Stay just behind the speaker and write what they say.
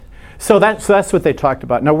So that's what they talked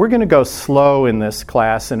about. Now we're going to go slow in this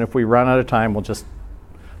class, and if we run out of time, we'll just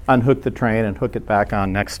unhook the train and hook it back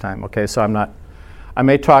on next time. Okay, so I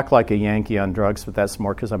may talk like a Yankee on drugs, but that's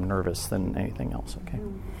more because I'm nervous than anything else. Okay.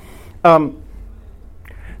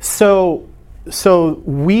 So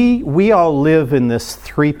we all live in this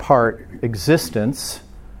three-part existence,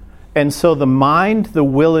 and so the mind, the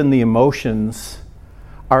will, and the emotions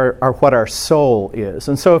are what our soul is.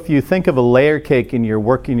 And so if you think of a layer cake and you're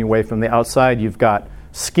working your way from the outside, you've got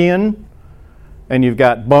skin, and you've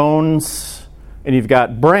got bones, and you've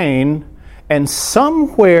got brain, and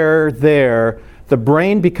somewhere there, the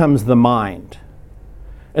brain becomes the mind.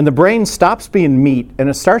 And the brain stops being meat, and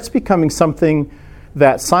it starts becoming something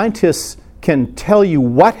that scientists can tell you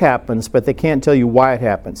what happens, but they can't tell you why it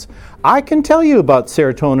happens. I can tell you about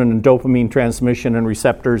serotonin and dopamine transmission and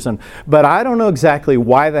receptors, but I don't know exactly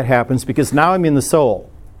why that happens because now I'm in the soul.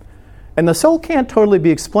 And the soul can't totally be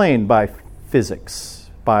explained by physics,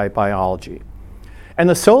 by biology. And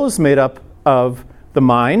the soul is made up of the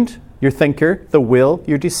mind, your thinker, the will,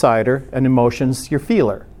 your decider, and emotions, your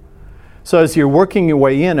feeler. So as you're working your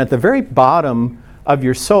way in, at the very bottom of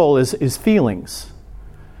your soul is feelings.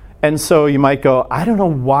 And so you might go, I don't know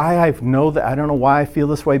why I know that, I don't know why I feel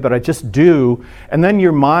this way, but I just do. And then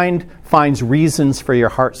your mind finds reasons for your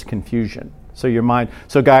heart's confusion.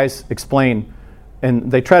 So guys explain,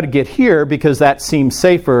 and they try to get here because that seems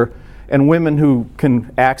safer, and women who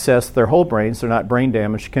can access their whole brains, they're not brain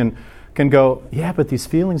damaged, can go, yeah, but these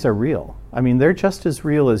feelings are real. I mean, they're just as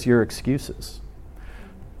real as your excuses.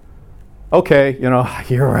 Okay,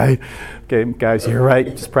 you're right. Okay, guys, you're right.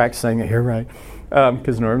 Just practice saying it, you're right.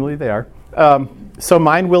 Because normally they are. So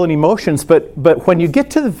mind, will, and emotions. But when you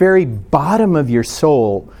get to the very bottom of your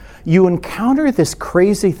soul, you encounter this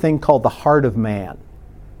crazy thing called the heart of man.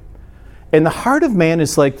 And the heart of man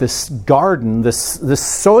is like this garden, this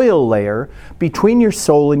soil layer between your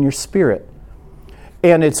soul and your spirit.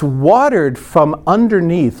 And it's watered from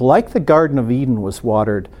underneath, like the Garden of Eden was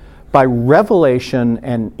watered, by revelation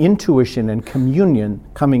and intuition and communion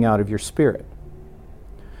coming out of your spirit.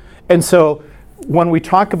 And so when we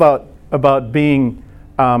talk about being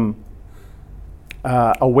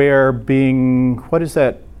aware, being, what is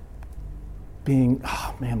that? Being,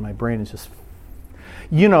 oh man, my brain is just,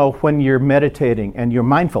 when you're meditating and you're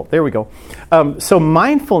mindful. There we go. So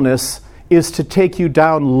mindfulness is to take you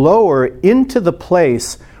down lower into the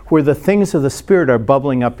place where the things of the Spirit are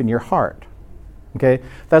bubbling up in your heart. Okay?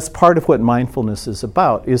 That's part of what mindfulness is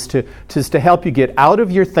about, is to help you get out of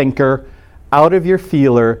your thinker, out of your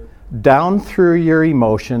feeler, down through your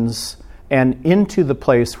emotions, and into the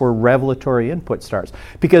place where revelatory input starts.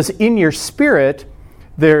 Because in your spirit,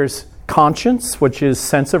 there's conscience, which is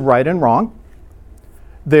sense of right and wrong.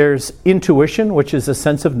 There's intuition, which is a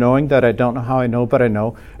sense of knowing that I don't know how I know, but I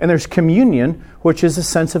know. And there's communion, which is a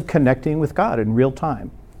sense of connecting with God in real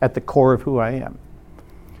time, at the core of who I am.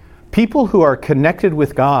 People who are connected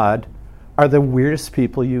with God are the weirdest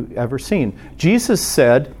people you've ever seen. Jesus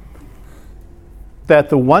said that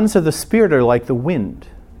the ones of the Spirit are like the wind.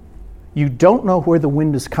 You don't know where the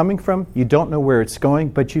wind is coming from, you don't know where it's going,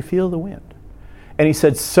 but you feel the wind. And he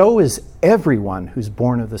said, so is everyone who's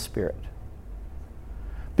born of the Spirit.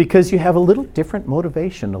 Because you have a little different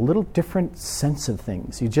motivation, a little different sense of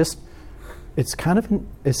things. It's just kind of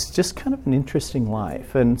an interesting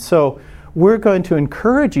life. And so we're going to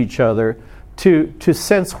encourage each other to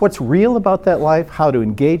sense what's real about that life, how to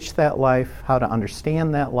engage that life, how to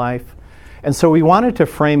understand that life. And so we wanted to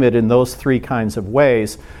frame it in those three kinds of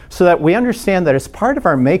ways so that we understand that it's part of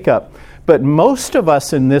our makeup. But most of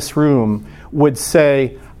us in this room would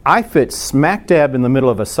say, I fit smack dab in the middle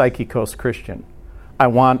of a psychikos Christian. I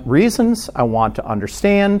want reasons, I want to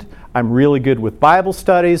understand, I'm really good with Bible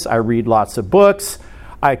studies, I read lots of books,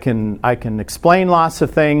 I can explain lots of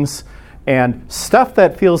things, and stuff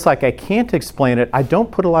that feels like I can't explain it, I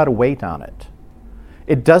don't put a lot of weight on it.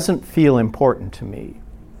 It doesn't feel important to me.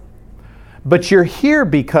 But you're here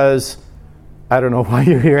because, I don't know why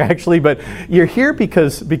you're here actually, but you're here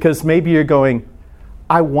because maybe you're going,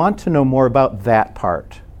 I want to know more about that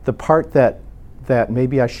part, the part that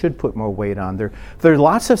maybe I should put more weight on. There are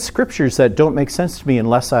lots of scriptures that don't make sense to me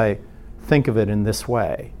unless I think of it in this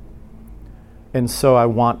way. And so I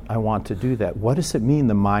want to do that. What does it mean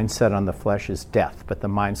the mindset on the flesh is death, but the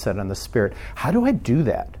mindset on the spirit? How do I do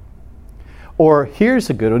that? Or here's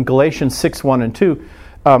a good one, Galatians 6:1 and 2.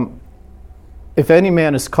 If any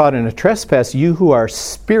man is caught in a trespass, you who are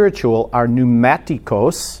spiritual are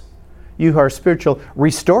pneumatikos. You who are spiritual,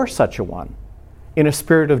 restore such a one in a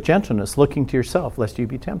spirit of gentleness, looking to yourself, lest you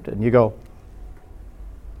be tempted. And you go,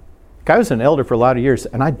 I was an elder for a lot of years,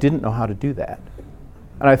 and I didn't know how to do that.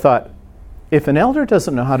 And I thought, if an elder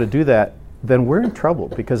doesn't know how to do that, then we're in trouble,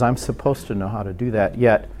 because I'm supposed to know how to do that.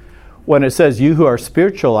 Yet, when it says you who are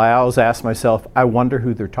spiritual, I always ask myself, I wonder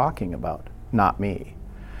who they're talking about, not me.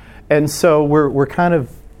 And so we're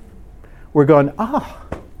going,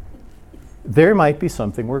 there might be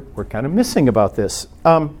something we're kind of missing about this.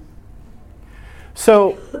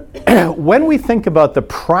 So when we think about the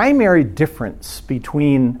primary difference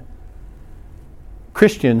between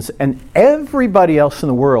Christians and everybody else in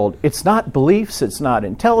the world, it's not beliefs, it's not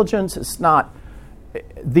intelligence, it's not...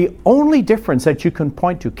 The only difference that you can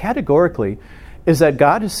point to categorically is that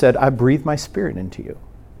God has said, I breathe my spirit into you.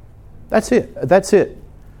 That's it. That's it.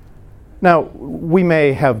 Now, we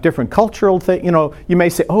may have different cultural things. You may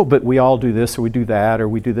say, oh, but we all do this, or we do that, or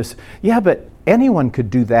we do this. Yeah, but anyone could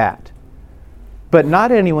do that. But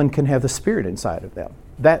not anyone can have the Spirit inside of them.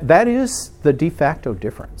 That is the de facto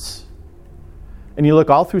difference. And you look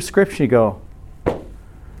all through Scripture, you go,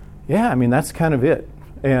 yeah, I mean, that's kind of it.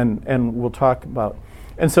 And we'll talk about...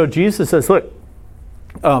 And so Jesus says, look,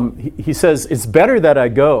 he says, it's better that I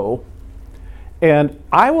go, and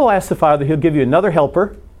I will ask the Father, he'll give you another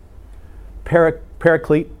helper,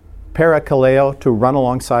 Paraclete, Parakaleo, to run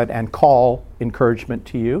alongside and call encouragement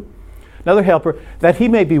to you. Another helper, that he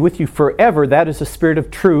may be with you forever. That is the Spirit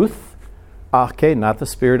of truth. Okay, not the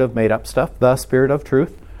spirit of made up stuff, the Spirit of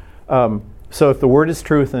truth. So if the Word is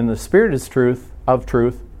truth and the Spirit is truth,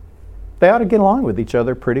 they ought to get along with each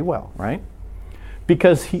other pretty well, right?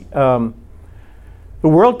 Because the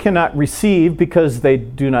world cannot receive because they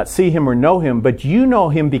do not see him or know him, but you know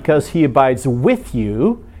him because he abides with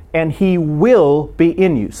you and he will be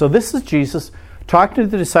in you. So this is Jesus talking to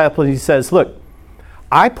the disciples. He says, look,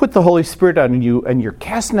 I put the Holy Spirit on you and you're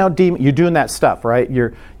casting out demons. You're doing that stuff, right?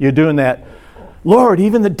 You're doing that. Lord,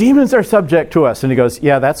 even the demons are subject to us. And he goes,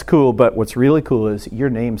 yeah, that's cool, but what's really cool is your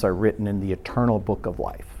names are written in the eternal book of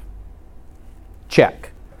life.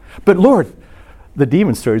 Check. But Lord, the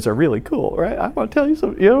demon stories are really cool, right? I want to tell you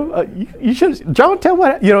something. You should, John, tell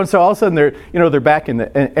what. And so all of a sudden they're back in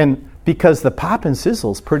the and because the pop and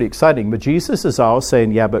sizzle is pretty exciting. But Jesus is always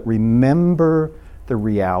saying, yeah, but remember the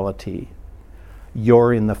reality.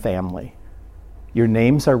 You're in the family. Your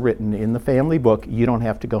names are written in the family book. You don't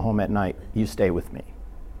have to go home at night. You stay with me.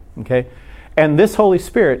 Okay? And this Holy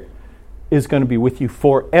Spirit is going to be with you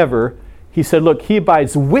forever. He said, look, he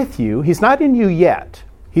abides with you. He's not in you yet.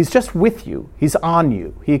 He's just with you. He's on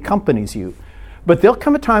you. He accompanies you. But there'll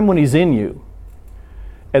come a time when he's in you.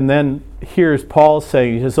 And then here's Paul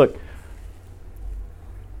saying, he says, look,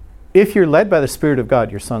 if you're led by the Spirit of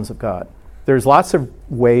God, you're sons of God. There's lots of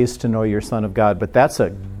ways to know you're a son of God, but that's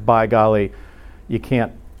by golly, you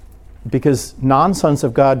can't, because non-sons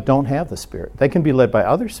of God don't have the Spirit. They can be led by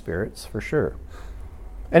other spirits, for sure.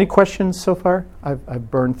 Any questions so far? I've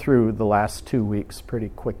burned through the last 2 weeks pretty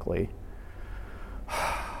quickly.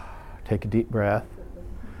 Take a deep breath.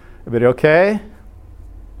 Everybody okay?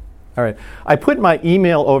 All right. I put my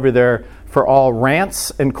email over there for all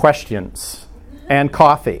rants and questions and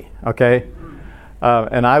coffee, okay?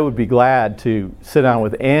 And I would be glad to sit down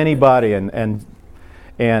with anybody. And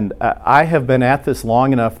I have been at this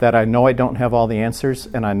long enough that I know I don't have all the answers,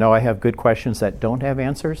 and I know I have good questions that don't have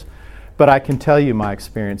answers. But I can tell you my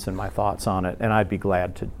experience and my thoughts on it, and I'd be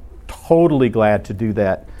totally glad to do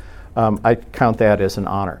that. I count that as an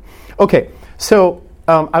honor. Okay, so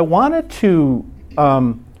I wanted to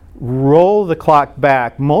roll the clock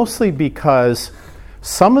back, mostly because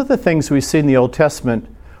some of the things we see in the Old Testament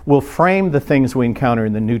will frame the things we encounter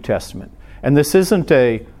in the New Testament. And this isn't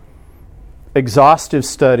a exhaustive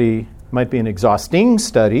study, might be an exhausting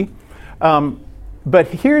study, but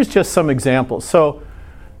here's just some examples. So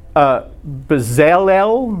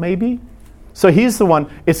Bezalel, maybe? So he's the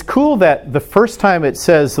one. It's cool that the first time it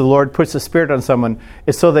says the Lord puts the Spirit on someone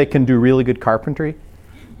is so they can do really good carpentry,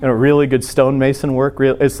 really good stonemason work.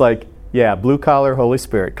 It's like, yeah, blue collar, Holy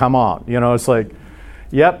Spirit, come on. It's like,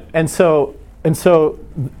 yep. And so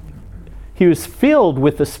he was filled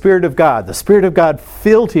with the Spirit of God. The Spirit of God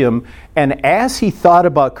filled him, and as he thought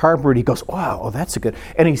about carpentry, he goes, wow, that's a good.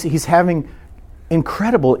 And he's having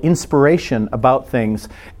incredible inspiration about things,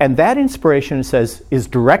 and that inspiration, it says, is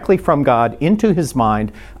directly from God into his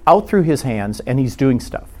mind, out through his hands, and he's doing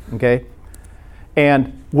stuff, okay?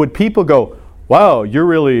 And would people go, wow, you're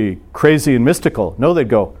really crazy and mystical? No, they'd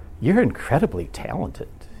go, you're incredibly talented.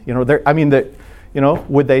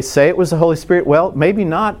 Would they say it was the Holy Spirit? Well, maybe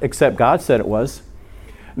not, except God said it was.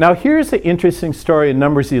 Now, here's the interesting story in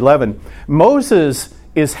Numbers 11. Moses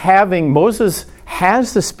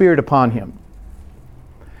has the Spirit upon him.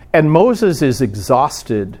 And Moses is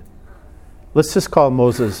exhausted. Let's just call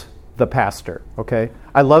Moses the pastor, okay?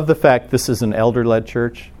 I love the fact this is an elder-led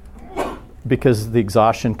church because the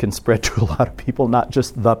exhaustion can spread to a lot of people, not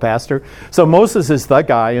just the pastor. So Moses is the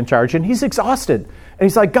guy in charge, and he's exhausted. And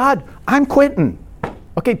he's like, God, I'm quitting.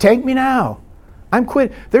 Okay, take me now. I'm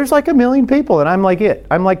quitting. There's like 1 million people, and I'm like it.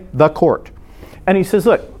 I'm like the court. And he says,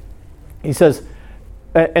 look, he says,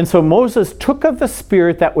 and so Moses took of the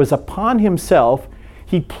spirit that was upon himself,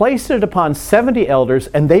 he placed it upon 70 elders,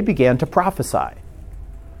 and they began to prophesy.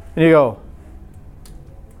 And you go,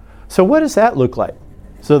 so what does that look like?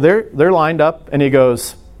 So they're lined up, and he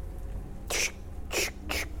goes,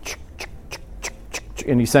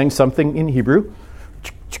 and he sang something in Hebrew,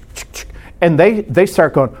 and they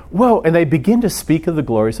start going, whoa, and they begin to speak of the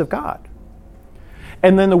glories of God.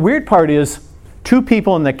 And then the weird part is, 2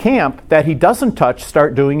 people in the camp that he doesn't touch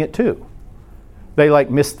start doing it too. They like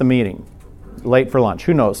missed the meeting, late for lunch,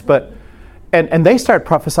 who knows? But and they start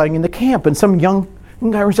prophesying in the camp, and some young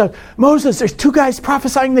guy was like, Moses, there's 2 guys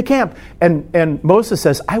prophesying in the camp. And Moses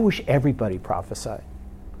says, I wish everybody prophesied.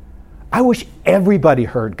 I wish everybody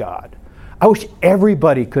heard God. I wish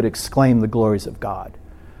everybody could exclaim the glories of God.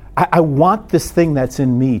 I want this thing that's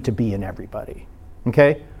in me to be in everybody.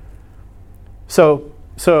 Okay? So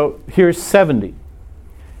here's 70.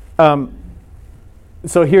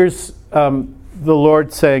 So here's the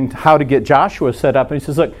Lord saying how to get Joshua set up. And he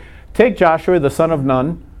says, look, take Joshua, the son of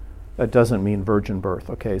Nun. That doesn't mean virgin birth.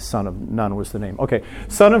 Okay, son of Nun was the name. Okay,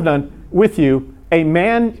 son of Nun, with you, a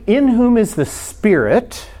man in whom is the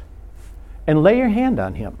Spirit, and lay your hand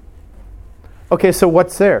on him. Okay, so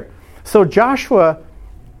what's there? So Joshua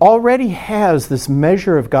already has this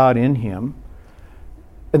measure of God in him,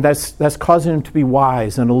 and that's causing him to be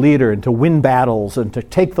wise and a leader and to win battles and to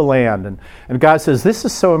take the land. And God says, this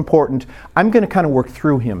is so important. I'm going to kind of work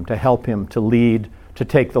through him to help him to lead, to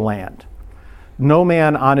take the land. No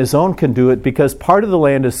man on his own can do it because part of the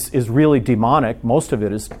land is really demonic. Most of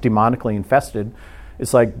it is demonically infested.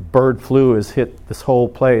 It's like bird flu has hit this whole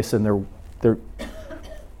place, and they're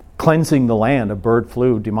cleansing the land of bird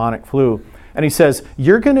flu, demonic flu. And he says,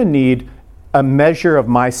 you're going to need a measure of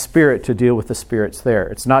my spirit to deal with the spirits there.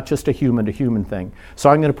 It's not just a human-to-human thing. So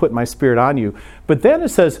I'm going to put my spirit on you. But then it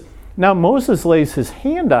says, now Moses lays his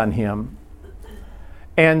hand on him,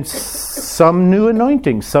 and some new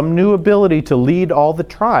anointing, some new ability to lead all the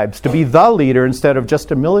tribes, to be the leader instead of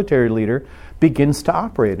just a military leader, begins to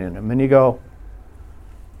operate in him. And you go,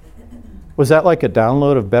 was that like a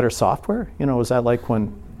download of better software? Was that like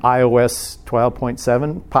when iOS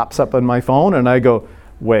 12.7 pops up on my phone and I go,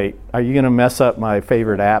 wait, are you going to mess up my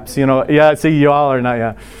favorite apps? Yeah, see, you all are not,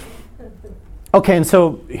 yeah. Okay, and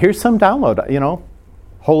so here's some download,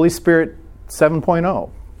 Holy Spirit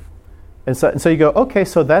 7.0. And so you go, okay,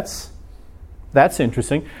 so that's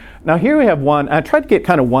interesting. Now here we have one. I tried to get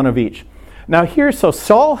kind of one of each. Now here, so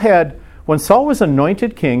when Saul was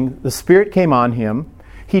anointed king, the Spirit came on him.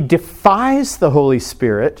 He defies the Holy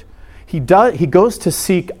Spirit. He goes to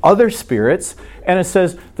seek other spirits, and it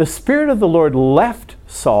says, the Spirit of the Lord left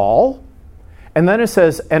Saul, and then it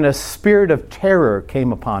says, and a spirit of terror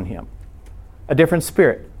came upon him. A different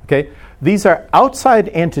spirit, okay? These are outside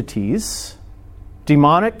entities,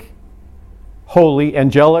 demonic, holy,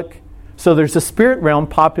 angelic. So there's a spirit realm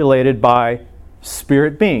populated by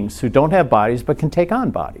spirit beings who don't have bodies but can take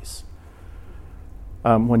on bodies.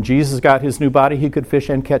 When Jesus got his new body, he could fish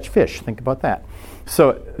and catch fish. Think about that.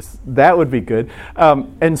 So that would be good.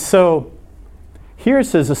 And so here it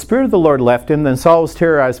says, the Spirit of the Lord left him, then Saul was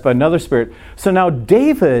terrorized by another spirit. So now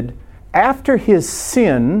David, after his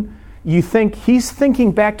sin, you think he's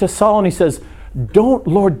thinking back to Saul, and he says,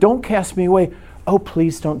 Lord, don't cast me away. Oh,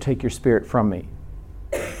 please don't take your spirit from me.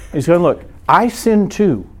 He's going, look, I sinned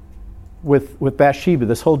too with Bathsheba,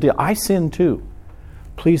 this whole deal. I sinned too.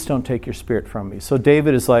 Please don't take your spirit from me. So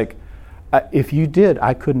David is like, if you did,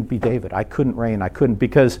 I couldn't be David. I couldn't reign. I couldn't,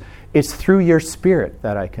 because it's through your spirit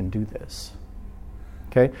that I can do this.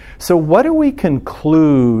 Okay? So what do we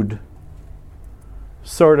conclude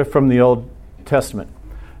sort of from the Old Testament?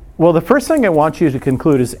 Well, the first thing I want you to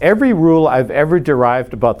conclude is every rule I've ever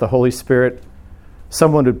derived about the Holy Spirit,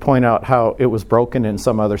 someone would point out how it was broken in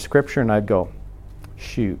some other scripture, and I'd go,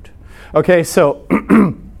 shoot. Okay, so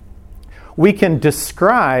we can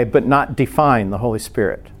describe but not define the Holy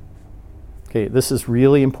Spirit. Okay, this is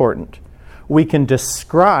really important. We can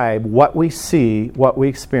describe what we see, what we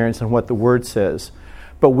experience, and what the Word says,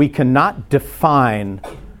 but we cannot define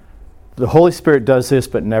the Holy Spirit does this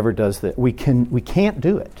but never does that. We can't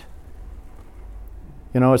do it.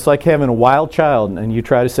 It's like having a wild child and you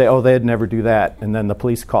try to say, oh, they'd never do that, and then the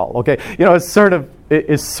police call. Okay, it's sort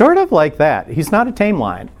of like that. He's not a tame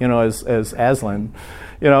lion, as Aslan.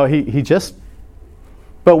 He just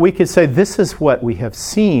But we could say this is what we have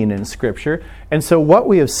seen in Scripture. And so what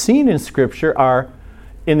we have seen in Scripture are,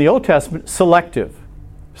 in the Old Testament, selective.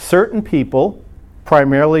 Certain people,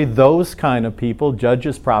 primarily those kind of people,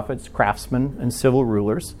 judges, prophets, craftsmen, and civil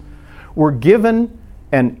rulers, were given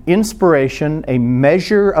an inspiration, a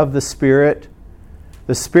measure of the Spirit.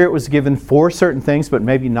 The Spirit was given for certain things, but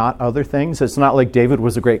maybe not other things. It's not like David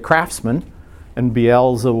was a great craftsman, and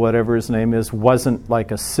Beelzebub, whatever his name is, wasn't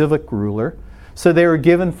like a civic ruler. So they were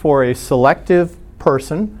given for a selective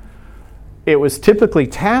person. It was typically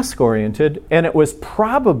task-oriented, and it was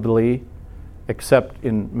probably, except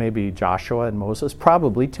in maybe Joshua and Moses,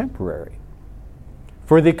 probably temporary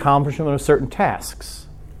for the accomplishment of certain tasks.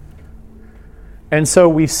 And so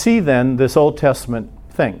we see then this Old Testament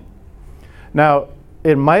thing. Now,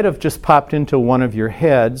 it might have just popped into one of your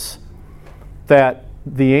heads that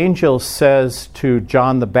the angel says to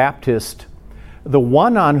John the Baptist, the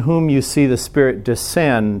one on whom you see the Spirit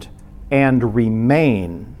descend and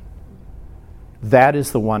remain, that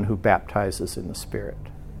is the one who baptizes in the Spirit.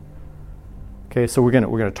 Okay, so we're going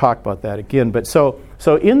to talk about that again. But so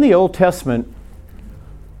in the Old Testament,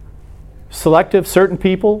 selective, certain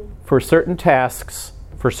people for certain tasks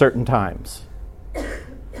for certain times.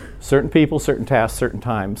 Certain people, certain tasks, certain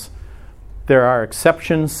times. There are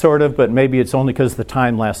exceptions, sort of, but maybe it's only because the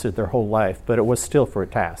time lasted their whole life. But it was still for a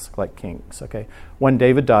task, like kings. Okay, when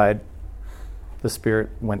David died, the Spirit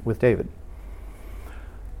went with David.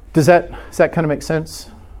 Does that kind of make sense?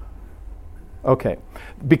 Okay,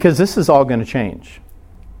 because this is all going to change,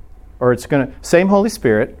 or it's going to same Holy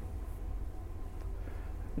Spirit,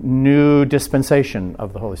 new dispensation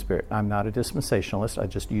of the Holy Spirit. I'm not a dispensationalist. I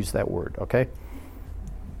just use that word. Okay.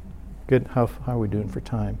 Good. How are we doing for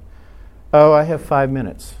time? Oh, I have 5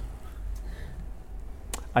 minutes.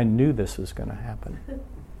 I knew this was going to happen.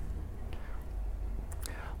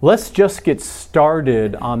 Let's just get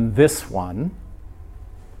started on this one.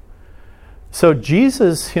 So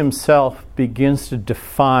Jesus himself begins to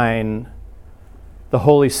define the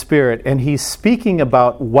Holy Spirit, and he's speaking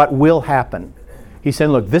about what will happen. He's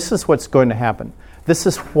saying, look, this is what's going to happen. This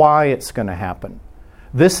is why it's going to happen.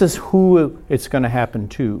 This is who it's going to happen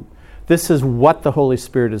to. This is what the Holy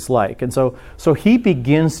Spirit is like. And so he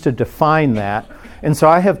begins to define that. And so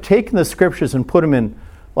I have taken the Scriptures and put them in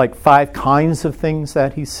like 5 kinds of things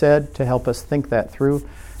that he said to help us think that through.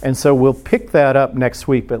 And so we'll pick that up next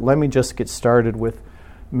week. But let me just get started with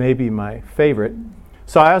maybe my favorite.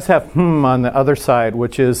 So I always have on the other side,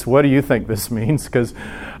 which is, what do you think this means? Because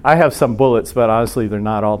I have some bullets, but honestly, they're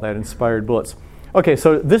not all that inspired bullets. Okay,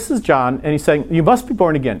 so this is John, and he's saying, you must be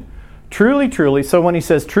born again. Truly, truly. So when he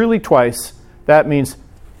says truly twice, that means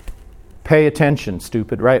pay attention,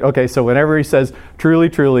 stupid, right? Okay, so whenever he says truly,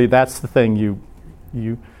 truly, that's the thing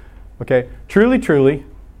you okay? Truly, truly.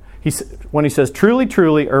 When he says truly,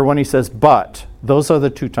 truly, or when he says but, those are the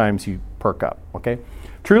 2 times you perk up, okay?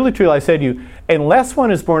 Truly, truly, I say to you, unless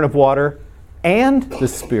one is born of water and the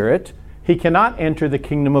Spirit, he cannot enter the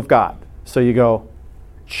kingdom of God. So you go,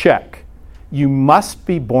 check. You must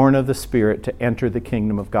be born of the Spirit to enter the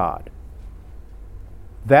kingdom of God.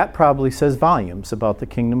 That probably says volumes about the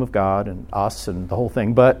kingdom of God and us and the whole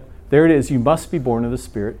thing. But there it is. You must be born of the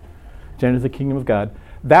Spirit to enter the kingdom of God.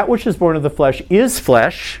 That which is born of the flesh is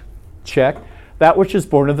flesh. Check. That which is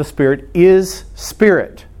born of the Spirit is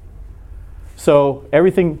spirit. So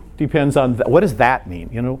everything depends on what does that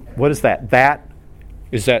mean? You know, what is that?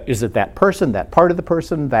 Is it that person, that part of the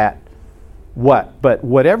person, that what? But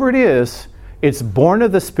whatever it is, it's born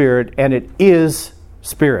of the Spirit and it is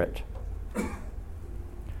spirit.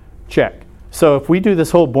 Check. So if we do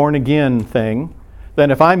this whole born again thing,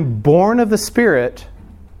 then if I'm born of the Spirit,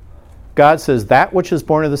 God says that which is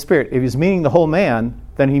born of the Spirit. If he's meaning the whole man,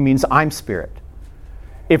 then he means I'm spirit.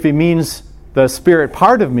 If he means the spirit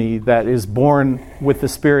part of me that is born with the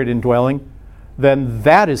Spirit indwelling, then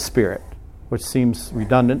that is spirit, which seems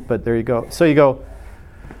redundant, but there you go. So you go,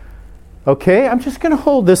 okay, I'm just going to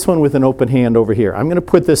hold this one with an open hand over here. I'm going to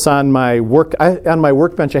put this on my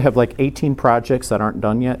workbench. I have like 18 projects that aren't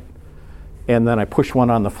done yet. And then I push one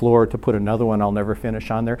on the floor to put another one I'll never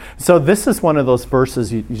finish on there. So this is one of those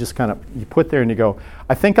verses you just kind of, you put there and you go,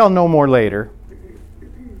 I think I'll know more later.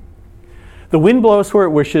 The wind blows where it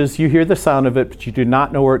wishes, you hear the sound of it, but you do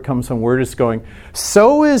not know where it comes from, where it is going.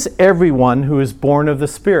 So is everyone who is born of the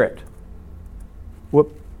Spirit.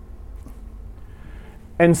 Whoop.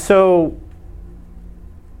 And so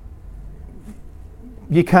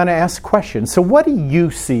you kind of ask questions. So what do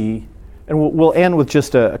you see? And we'll end with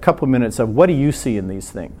just a couple of minutes of what do you see in these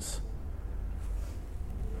things?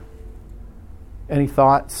 Any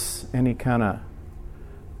thoughts? Any kind of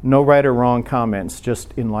No right or wrong comments,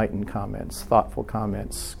 just enlightened comments, thoughtful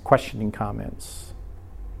comments, questioning comments.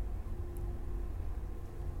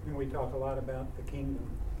 And we talk a lot about the kingdom,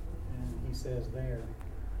 and he says there,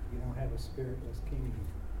 you don't have a spiritless kingdom.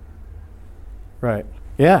 Right.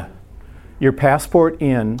 Yeah. Your passport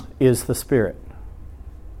in is the Spirit.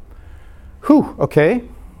 Whew, okay.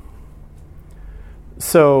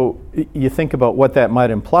 So you think about what that might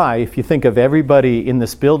imply. If you think of everybody in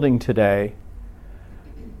this building today,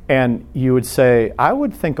 and you would say, I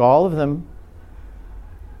would think all of them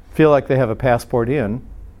feel like they have a passport in.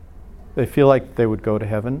 They feel like they would go to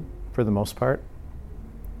heaven for the most part.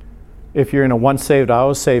 If you're in a once saved,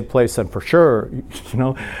 always saved place, then for sure, you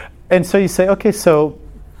know. And so you say, okay, so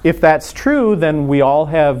if that's true, then we all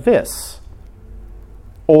have this.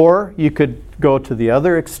 Or you could go to the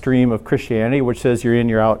other extreme of Christianity, which says you're in,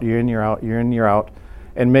 you're out, you're in, you're out, you're in, you're out.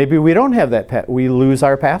 And maybe we don't have that, we lose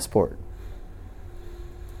our passport.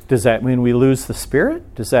 Does that mean we lose the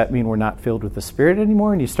Spirit? Does that mean we're not filled with the Spirit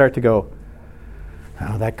anymore? And you start to go,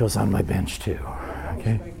 oh, that goes on my bench too. Okay. I was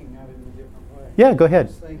thinking of it in a different way. Yeah, go ahead. I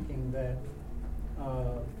was thinking that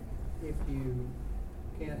if you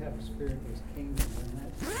can't have a spiritless kingdom,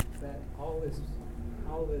 then that all this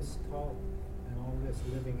talk and all this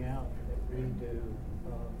living out that we do,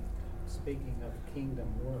 speaking of kingdom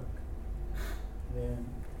work, then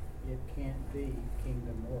it can't be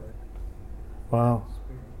kingdom work. Wow.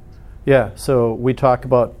 Yeah, so we talk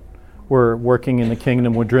about we're working in the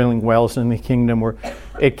kingdom, we're drilling wells in the kingdom.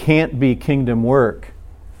 It can't be kingdom work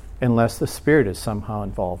unless the Spirit is somehow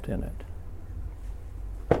involved in it.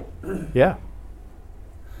 Yeah.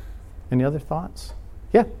 Any other thoughts?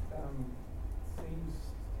 Yeah. Seems,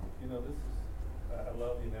 this is, I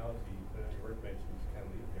love the analogy that your work mentions, kind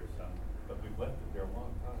of leave there some, but we've left it there a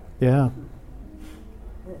long time. Yeah.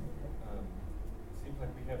 Seems like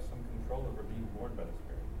we have some control over being born by the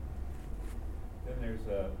Spirit. Then there's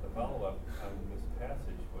the follow-up on this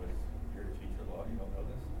passage was, you're a teacher law, you don't know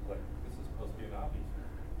this? Like, this is supposed to be an obvious.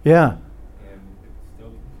 Yeah. And it's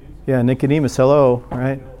still confusing. Yeah, Nicodemus, hello,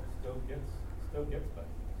 right? Still gets us.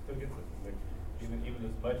 Like, even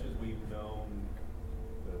as much as we've known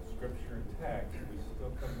the Scripture and text, we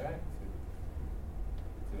still come back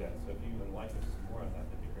to that. So if you would like us some more on that,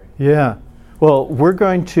 that'd be great. Yeah. Well,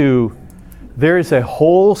 there is a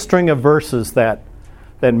whole string of verses that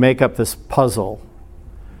make up this puzzle.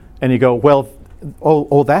 And you go, well,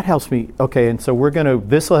 that helps me. Okay, and so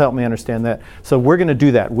this will help me understand that. So we're going to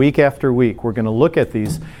do that week after week. We're going to look at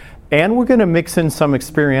these, and we're going to mix in some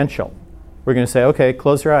experiential. We're going to say, okay,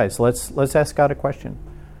 close your eyes. Let's ask God a question.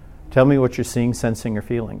 Tell me what you're seeing, sensing, or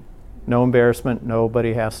feeling. No embarrassment.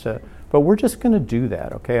 Nobody has to. But we're just going to do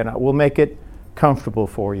that, okay? And we'll make it comfortable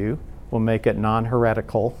for you. We'll make it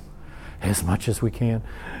non-heretical as much as we can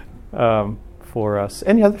for us.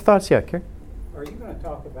 Any other thoughts? Yeah, Kerry? Are you going to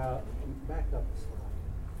talk about, back up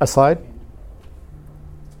A slide?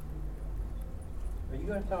 Are you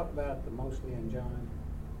going to talk about the mostly in John?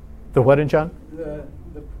 The what in John? The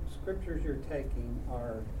scriptures you're taking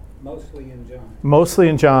are mostly in John. Mostly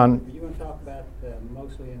in John. Are you going to talk about the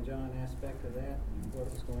mostly in John aspect of that?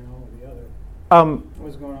 What was going on with the other? What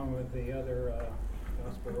was going on with the other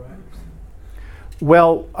gospel writers?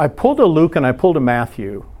 Well, I pulled a Luke and I pulled a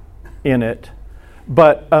Matthew in it.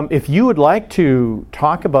 But if you would like to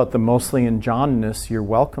talk about the mostly in Johnness, you're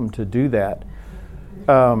welcome to do that. Did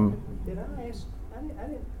I ask? I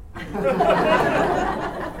didn't.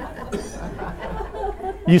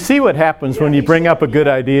 You see what happens when you bring up a good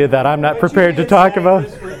idea that I'm not prepared to talk about?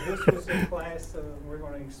 This was a class, so we're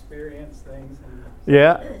going to experience things.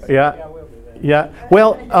 Yeah. I will do that. Yeah.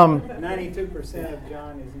 Well, 92% of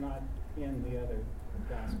John is not in the other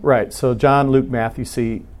gospel. Right. So John, Luke, Matthew,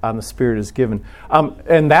 see on the Spirit is given,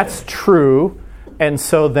 and that's true. And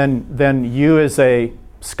so then you as a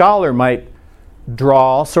scholar might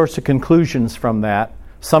draw all sorts of conclusions from that.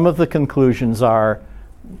 Some of the conclusions are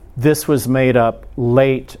this was made up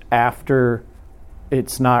late after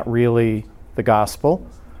it's not really the gospel.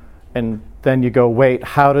 And then you go, wait,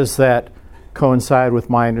 how does that coincide with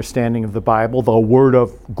my understanding of the Bible, the Word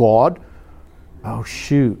of God? Oh,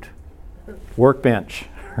 shoot. Workbench,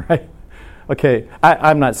 right? Okay,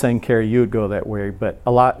 I'm not saying, Carrie, you would go that way,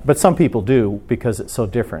 but some people do because it's so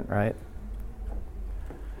different, right?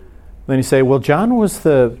 Then you say, well, John was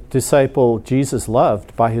the disciple Jesus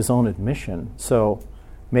loved by his own admission, so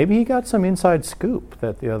maybe he got some inside scoop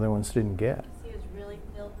that the other ones didn't get. He was really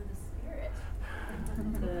filled with the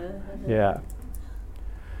Spirit. Yeah.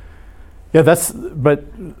 Yeah, but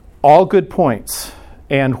all good points.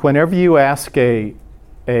 And whenever you ask a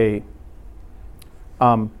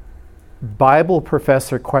Bible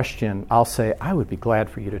professor question, I'll say, I would be glad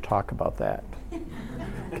for you to talk about that.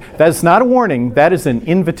 That's not a warning. That is an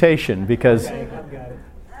invitation because... Okay, I've got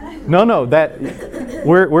it. No,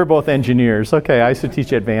 we're both engineers. Okay, I used to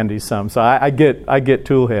teach at Vandy some, so I get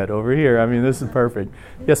toolhead over here. I mean, this is perfect.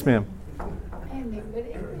 Yes, ma'am. Andy, would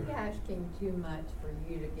it be asking too much for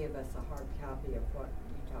you to give us a hard copy of what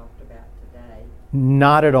you talked about today?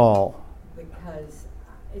 Not at all. Because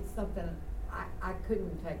it's something, I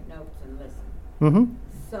couldn't take notes and listen. Mm-hmm.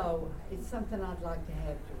 So it's something I'd like to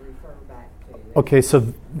have to refer back to. Okay,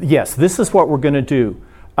 so yes, this is what we're going to do.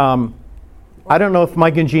 I don't know if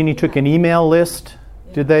Mike and Jeannie took an email list.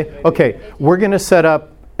 Did they? Okay, we're going to set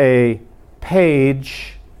up a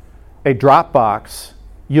page, a Dropbox.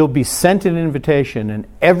 You'll be sent an invitation, and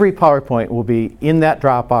every PowerPoint will be in that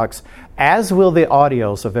Dropbox, as will the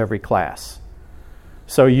audios of every class.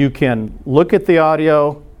 So you can look at the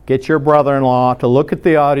audio, get your brother-in-law to look at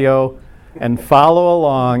the audio, and follow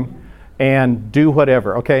along and do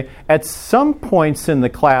whatever, okay? At some points in the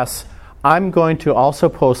class, I'm going to also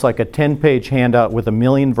post like a 10-page handout with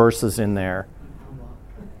 1,000,000 verses in there.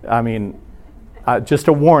 I mean, just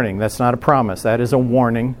a warning. That's not a promise. That is a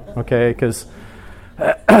warning, okay? Because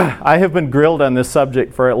I have been grilled on this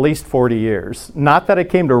subject for at least 40 years. Not that I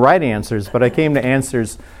came to right answers, but I came to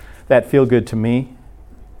answers that feel good to me.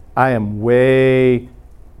 I am way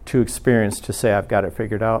too experienced to say I've got it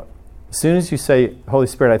figured out. As soon as you say, Holy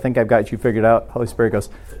Spirit, I think I've got you figured out, Holy Spirit goes,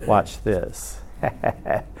 watch this.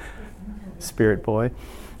 Spirit boy.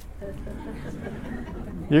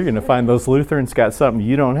 You're going to find those Lutherans got something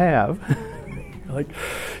you don't have. Like,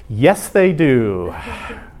 yes, they do.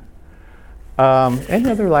 Any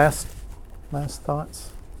other last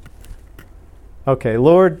thoughts? Okay,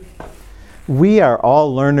 Lord, we are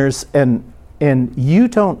all learners, and you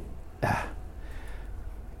don't.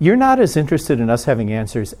 You're not as interested in us having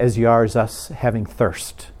answers as you are as us having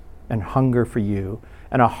thirst and hunger for you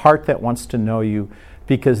and a heart that wants to know you,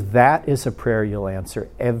 because that is a prayer you'll answer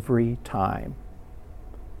every time.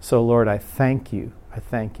 So, Lord, I thank you. I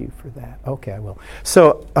thank you for that. Okay, I will.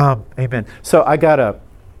 So, amen. So I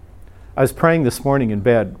was praying this morning in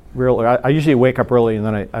bed real early. I usually wake up early and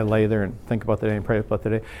then I lay there and think about the day and pray about the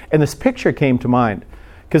day. And this picture came to mind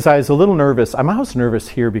because I was a little nervous. I'm always nervous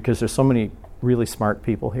here because there's so many really smart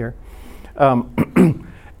people here.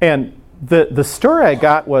 And the story I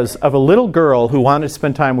got was of a little girl who wanted to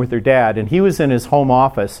spend time with her dad, and he was in his home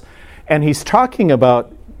office, and he's talking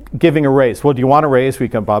about giving a raise. Well, do you want a raise? We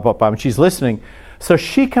can blah, blah, blah. And she's listening. So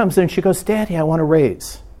she comes in, she goes, Daddy, I want a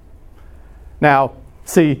raise. Now,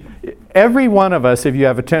 see, every one of us, if you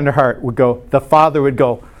have a tender heart, would go, the father would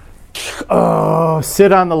go, oh,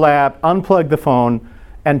 sit on the lap, unplug the phone,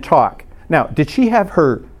 and talk. Now, did she have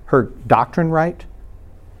her doctrine right?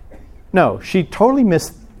 No, she totally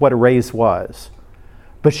missed what a raise was.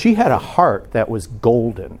 But she had a heart that was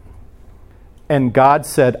golden. And God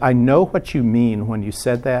said, I know what you mean when you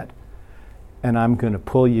said that, and I'm going to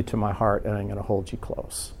pull you to my heart, and I'm going to hold you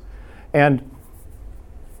close. And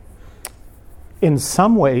in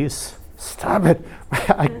some ways, stop it.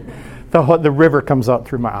 The river comes out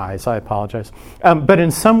through my eyes. I apologize. But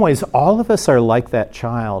in some ways, all of us are like that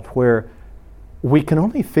child where we can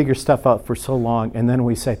only figure stuff out for so long, and then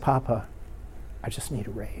we say, Papa, I just need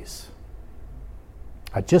a raise.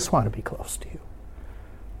 I just want to be close to you.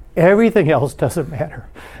 Everything else doesn't matter.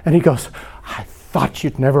 And he goes, I thought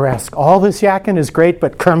you'd never ask. All this yakking is great,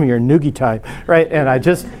 but come here, noogie time, right? And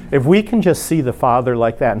if we can just see the Father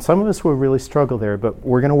like that, and some of us will really struggle there, but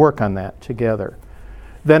we're going to work on that together.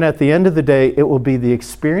 Then at the end of the day, it will be the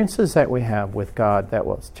experiences that we have with God that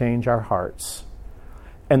will change our hearts.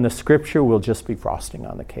 And the Scripture will just be frosting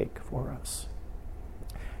on the cake for us.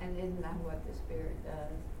 And isn't that what the Spirit does?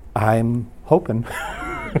 I'm hoping.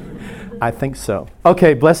 I think so.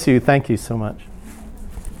 Okay, bless you. Thank you so much.